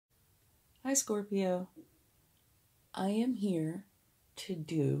Hi Scorpio, I am here to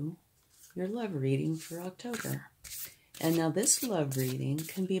do your love reading for October. And now this love reading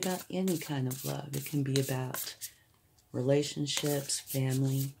can be about any kind of love. It can be about relationships,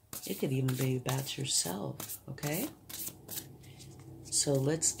 family. It could even be about yourself, okay? So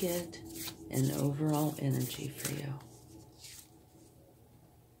let's get an overall energy for you.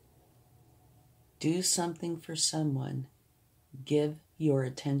 Do something for someone. Give your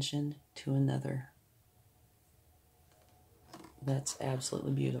attention to another. That's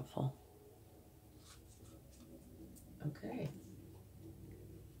absolutely beautiful. Okay.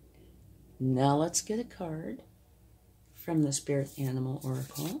 Now let's get a card from the Spirit Animal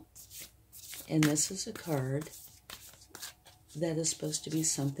Oracle. And this is a card that is supposed to be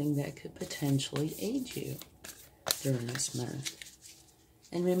something that could potentially aid you during this month.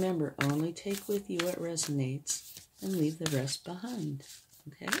 And remember, only take with you what resonates and leave the rest behind.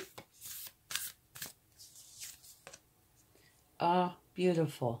 Okay? Ah,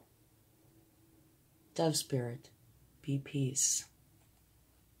 beautiful. Dove Spirit, be peace.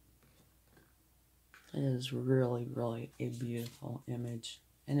 It is really, really a beautiful image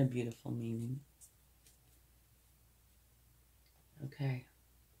and a beautiful meaning. Okay.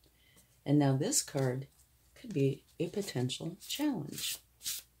 And now this card could be a potential challenge.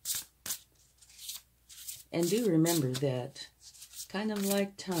 And do remember that, kind of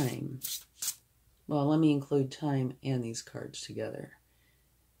like time, well, let me include time and these cards together,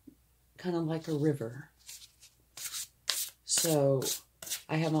 kind of like a river. So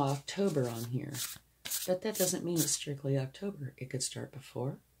I have October on here, but that doesn't mean it's strictly October. It could start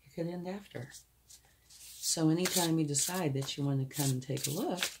before, it could end after. So anytime you decide that you want to come and take a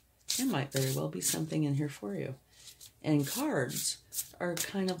look, there might very well be something in here for you. And cards are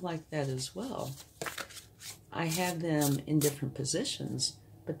kind of like that as well. I have them in different positions,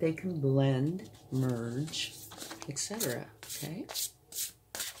 but they can blend, merge, etc. Okay?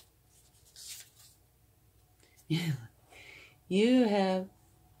 You have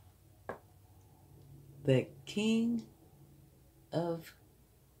the King of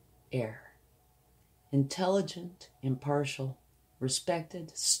Air. Intelligent, impartial,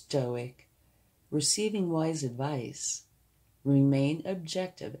 respected, stoic, receiving wise advice, remain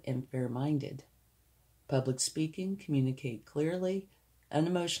objective and fair-minded. Public speaking, communicate clearly,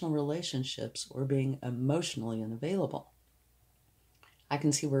 unemotional relationships, or being emotionally unavailable. I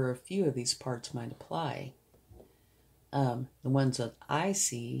can see where a few of these parts might apply. The ones that I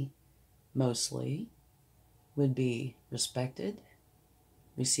see mostly would be respected,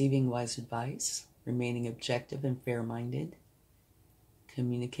 receiving wise advice, remaining objective and fair-minded,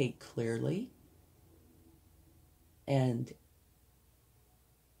 communicate clearly, and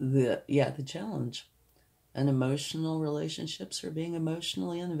the challenge. Unemotional relationships or being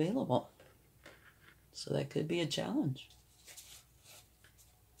emotionally unavailable. So that could be a challenge.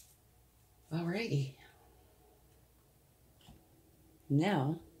 Alrighty.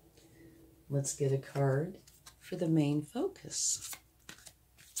 Now, let's get a card for the main focus.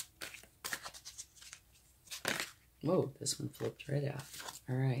 Whoa, this one flipped right out.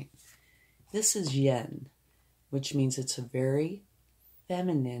 Alright. This is yin, which means it's a very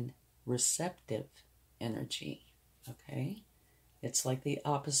feminine, receptive energy, okay? It's like the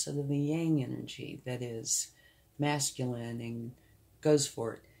opposite of the yang energy that is masculine and goes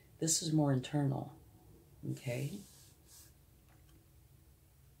for it. This is more internal, okay?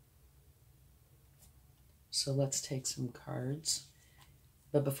 So let's take some cards.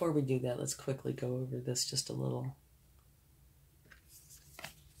 But before we do that, let's quickly go over this just a little.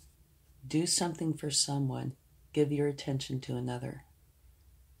 Do something for someone. Give your attention to another.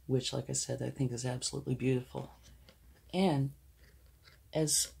 Which, like I said, I think is absolutely beautiful. And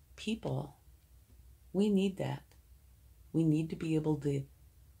as people, we need that. We need to be able to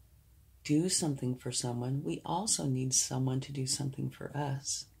do something for someone. We also need someone to do something for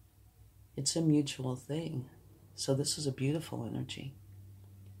us. It's a mutual thing. So this is a beautiful energy.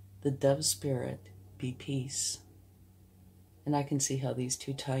 The Dove Spirit, be peace. And I can see how these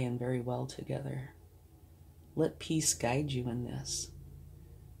two tie in very well together. Let peace guide you in this.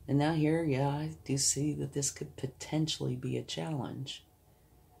 And now here, I do see that this could potentially be a challenge.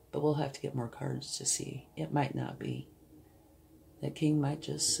 But we'll have to get more cards to see. It might not be. That king might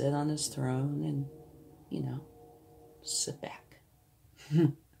just sit on his throne and, sit back.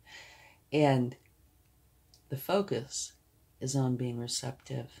 And the focus is on being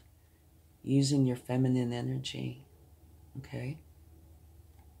receptive, using your feminine energy. Okay?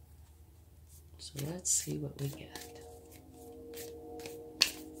 So let's see what we get.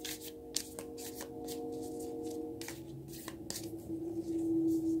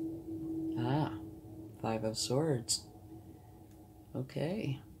 Five of Swords.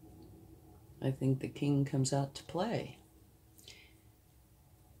 Okay. I think the King comes out to play.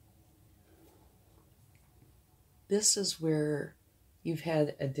 This is where you've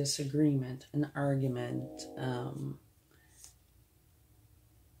had a disagreement, an argument,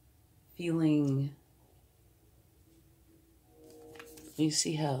 feeling... You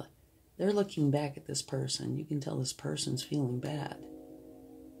see how they're looking back at this person. You can tell this person's feeling bad.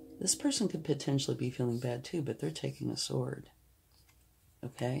 This person could potentially be feeling bad too, but they're taking a sword.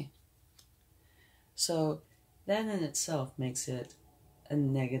 Okay? So that in itself makes it a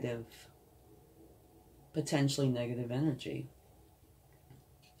negative, potentially negative energy.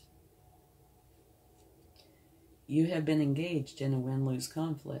 You have been engaged in a win-lose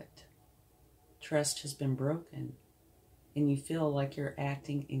conflict. Trust has been broken. And you feel like you're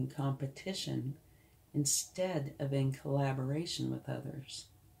acting in competition instead of in collaboration with others.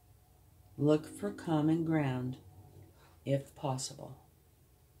 Look for common ground if possible.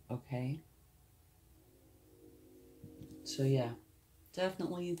 Okay? So yeah,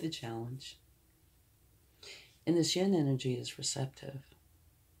 definitely the challenge. And this yin energy is receptive.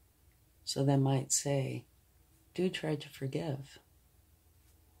 So they might say, do try to forgive.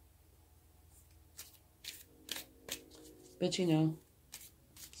 But you know,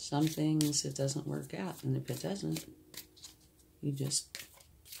 some things it doesn't work out. And if it doesn't, you just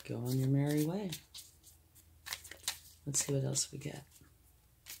go on your merry way. Let's see what else we get.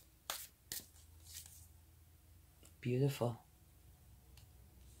 Beautiful.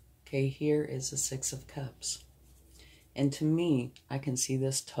 Okay, here is the Six of Cups. And to me, I can see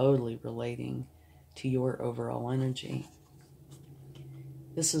this totally relating to your overall energy.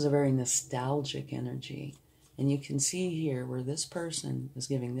 This is a very nostalgic energy. And you can see here where this person is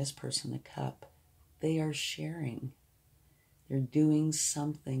giving this person a cup. They are sharing. They're doing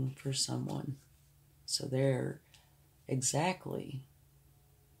something for someone. So they're exactly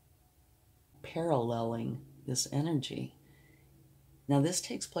paralleling this energy. Now this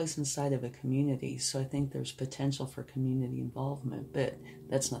takes place inside of a community, so I think there's potential for community involvement, but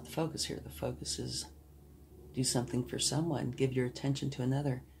that's not the focus here. The focus is do something for someone, give your attention to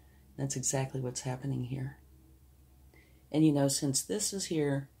another. That's exactly what's happening here. And you know, since this is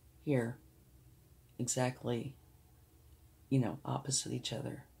here, exactly, you know, opposite each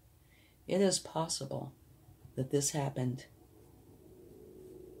other, it is possible that this happened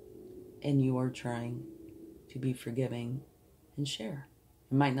and you are trying to be forgiving and share.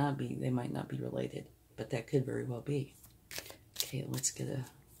 It might not be, they might not be related, but that could very well be. Okay, let's get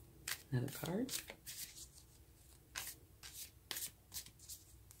another card.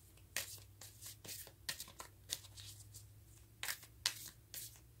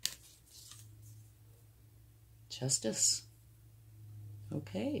 Justice.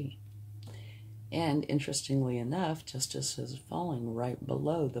 Okay. And interestingly enough, Justice is falling right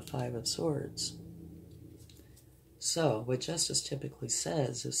below the Five of Swords. So, what Justice typically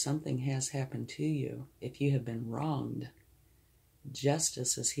says is something has happened to you. If you have been wronged,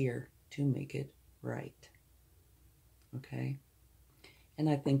 Justice is here to make it right. Okay? And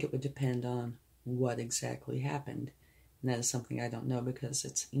I think it would depend on what exactly happened. And that is something I don't know because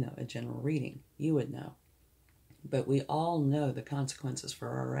it's, you know, a general reading. You would know. But we all know the consequences for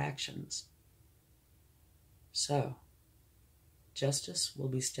our actions. So, Justice will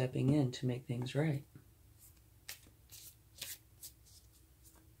be stepping in to make things right.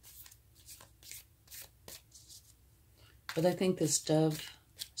 But I think this dove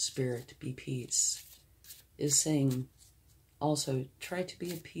spirit, be peace, is saying also try to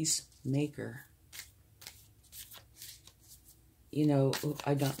be a peacemaker. You know,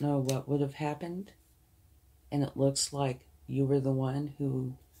 I don't know what would have happened, and it looks like you were the one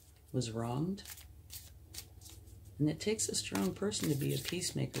who was wronged. And it takes a strong person to be a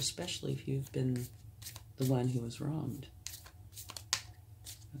peacemaker, especially if you've been the one who was wronged.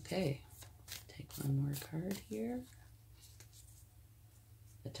 Okay, take one more card here.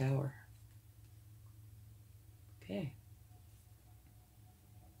 The Tower. Okay.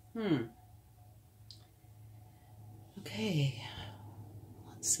 Okay.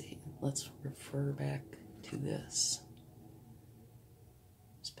 Let's see. Let's refer back to this.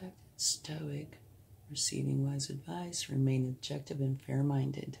 Respected, stoic, receiving wise advice, remain objective and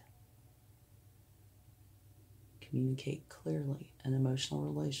fair-minded. Communicate clearly in emotional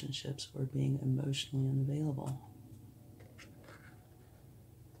relationships or being emotionally unavailable.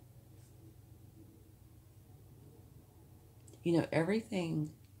 You know,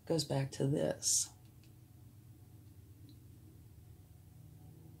 everything goes back to this.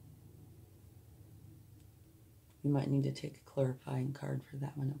 You might need to take a clarifying card for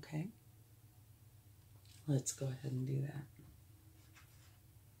that one, okay? Let's go ahead and do that.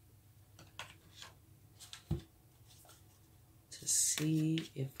 To see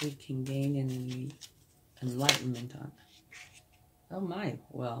if we can gain any enlightenment on it. Oh my,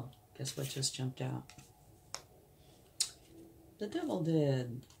 well, guess what just jumped out? The devil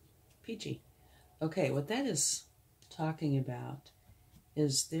did. Peachy. Okay, what that is talking about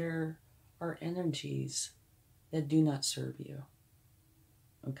is there are energies that do not serve you.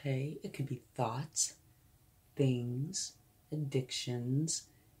 Okay? It could be thoughts, things, addictions.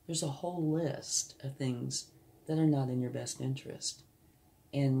 There's a whole list of things that are not in your best interest.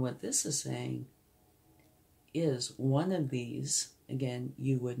 And what this is saying is one of these, again,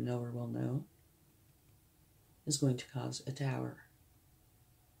 you would know or will know, is going to cause a tower.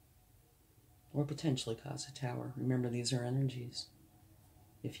 Or potentially cause a tower. Remember, these are energies.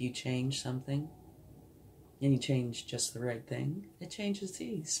 If you change something, and you change just the right thing, it changes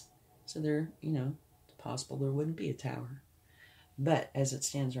these. So there, it's possible there wouldn't be a tower. But as it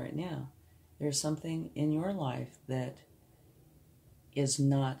stands right now, there's something in your life that is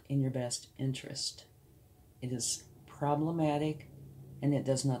not in your best interest. It is problematic, and it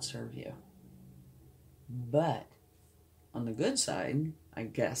does not serve you. But on the good side, I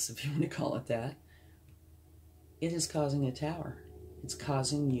guess, if you want to call it that, it is causing a tower. It's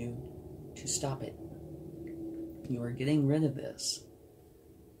causing you to stop it. You are getting rid of this.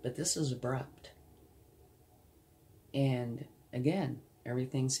 But this is abrupt. And again,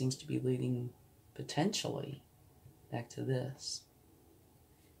 everything seems to be leading potentially back to this.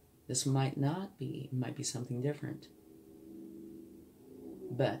 This might not be. It might be something different.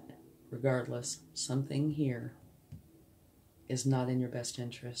 But regardless, something here is not in your best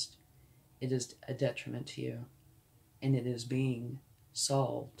interest. It is a detriment to you. And it is being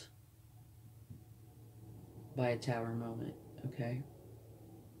solved by a tower moment, okay?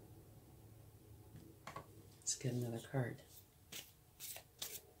 Let's get another card.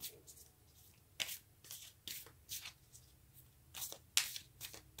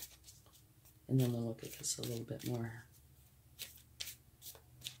 And then we'll look at this a little bit more.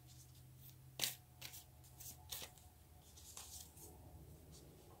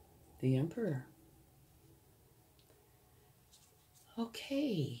 The Emperor.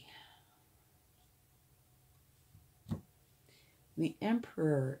 Okay. The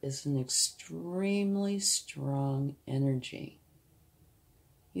Emperor is an extremely strong energy.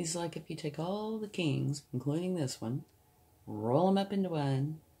 He's like if you take all the kings, including this one, roll them up into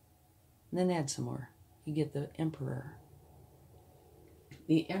one, and then add some more. You get the Emperor.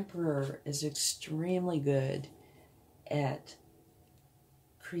 The Emperor is extremely good at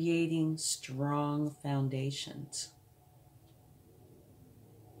creating strong foundations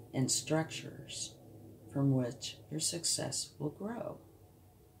and structures from which your success will grow.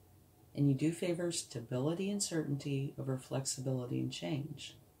 And you do favor stability and certainty over flexibility and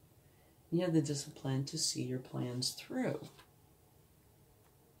change. You have the discipline to see your plans through.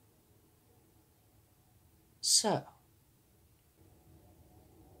 So,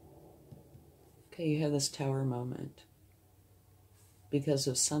 okay, you have this tower moment because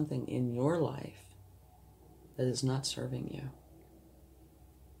of something in your life that is not serving you.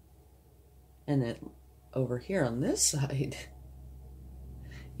 And that over here on this side,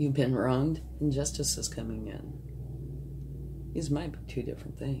 you've been wronged and justice is coming in. These might be two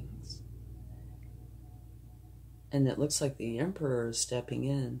different things. And it looks like the Emperor is stepping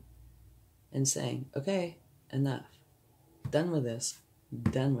in and saying, okay, enough. Done with this.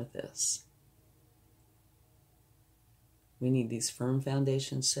 Done with this. We need these firm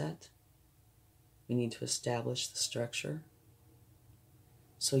foundations set. We need to establish the structure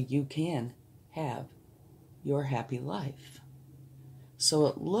so you can have your happy life. So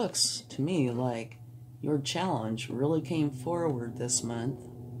it looks to me like your challenge really came forward this month,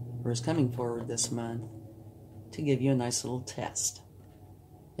 or is coming forward this month, to give you a nice little test.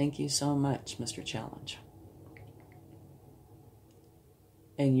 Thank you so much, Mr. Challenge.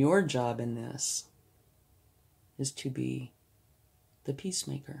 And your job in this is to be the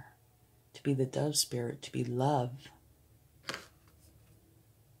peacemaker, to be the dove spirit, to be love,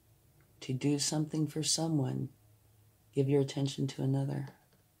 to do something for someone, give your attention to another,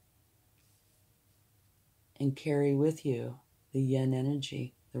 and carry with you the yin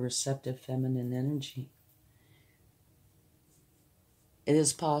energy, the receptive feminine energy. It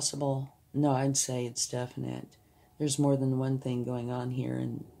is possible, no, I'd say it's definite. There's more than one thing going on here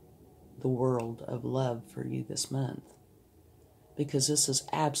in the world of love for you this month, because this is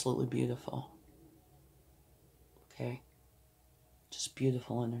absolutely beautiful. Okay? Just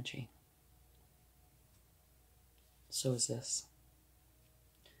beautiful energy. So is this.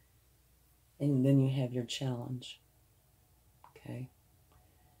 And then you have your challenge. Okay?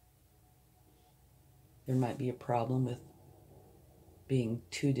 There might be a problem with being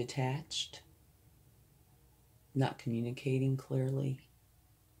too detached, not communicating clearly,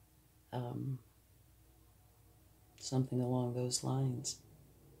 something along those lines,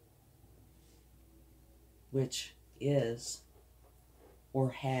 which is or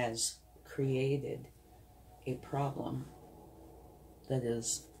has created a problem that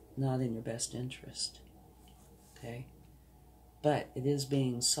is not in your best interest. Okay? But it is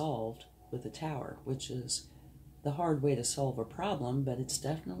being solved with the Tower, which is the hard way to solve a problem, but it's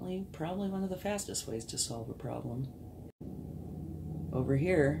definitely probably one of the fastest ways to solve a problem. Over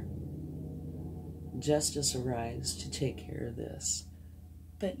here, justice arrives to take care of this.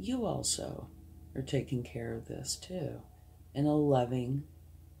 But you also are taking care of this too, in a loving,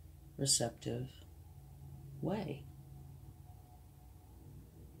 receptive way.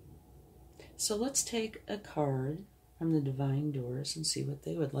 So let's take a card from the Divine Doors and see what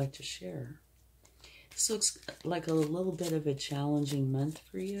they would like to share. This looks like a little bit of a challenging month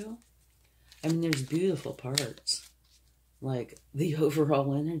for you. I mean, there's beautiful parts, like the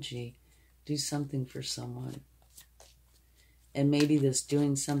overall energy. Do something for someone. And maybe this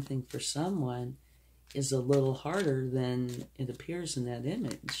doing something for someone is a little harder than it appears in that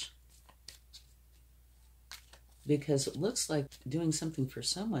image. Because it looks like doing something for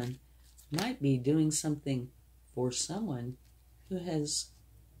someone might be doing something for someone who has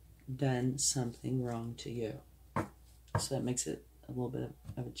done something wrong to you. So that makes it a little bit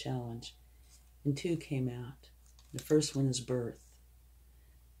of a challenge. And 2 came out. The first one is birth.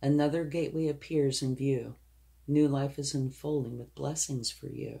 Another gateway appears in view. New life is unfolding with blessings for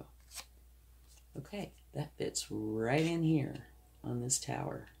you. Okay, that fits right in here on this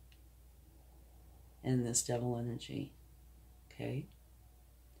Tower and this devil energy. Okay,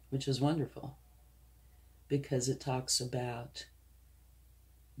 which is wonderful because it talks about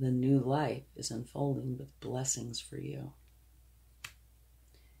the new life is unfolding with blessings for you.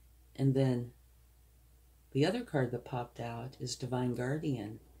 And then the other card that popped out is Divine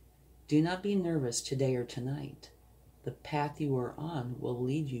Guardian. Do not be nervous today or tonight. The path you are on will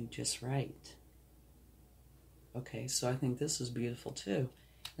lead you just right. Okay, so I think this is beautiful too.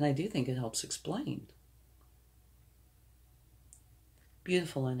 And I do think it helps explain.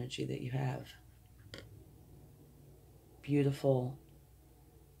 Beautiful energy that you have. Beautiful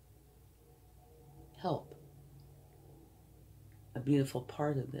help. A beautiful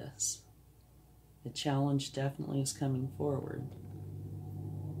part of this. The challenge definitely is coming forward.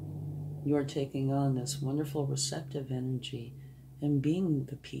 You're taking on this wonderful receptive energy and being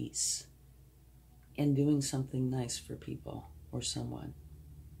the peace and doing something nice for people or someone.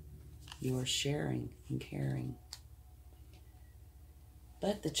 You are sharing and caring.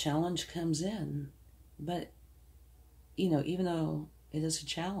 But the challenge comes in. But, you know, even though it is a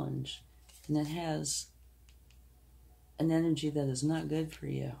challenge and it has an energy that is not good for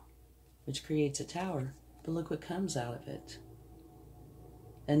you, which creates a Tower, but look what comes out of it.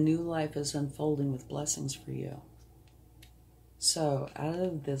 A new life is unfolding with blessings for you. So out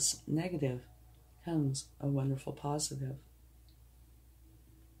of this negative comes a wonderful positive.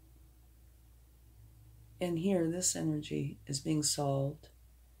 And here, this energy is being solved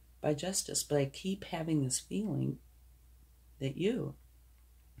by justice, but I keep having this feeling that you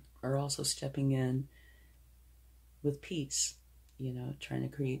are also stepping in with peace, you know, trying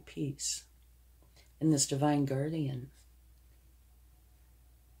to create peace. And this Divine Guardian,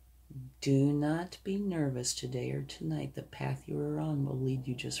 do not be nervous today or tonight. The path you are on will lead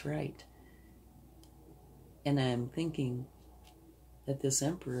you just right. And I'm thinking that this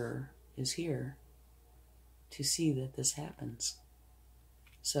Emperor is here to see that this happens.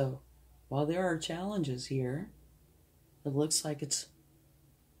 So, while there are challenges here, it looks like it's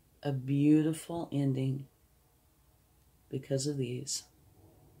a beautiful ending because of these.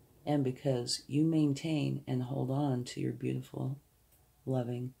 And because you maintain and hold on to your beautiful,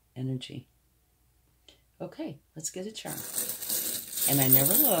 loving energy. Okay, let's get a charm. And I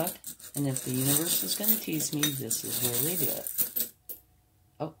never look, and if the universe is going to tease me, this is where they do it.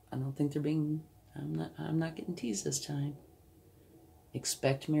 Oh, I don't think they're being, I'm not getting teased this time.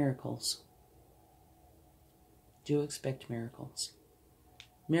 Expect miracles. Do expect miracles.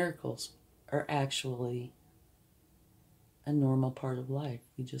 Miracles are actually a normal part of life.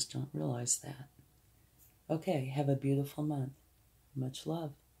 We just don't realize that. Okay, have a beautiful month. Much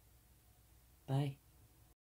love. Bye.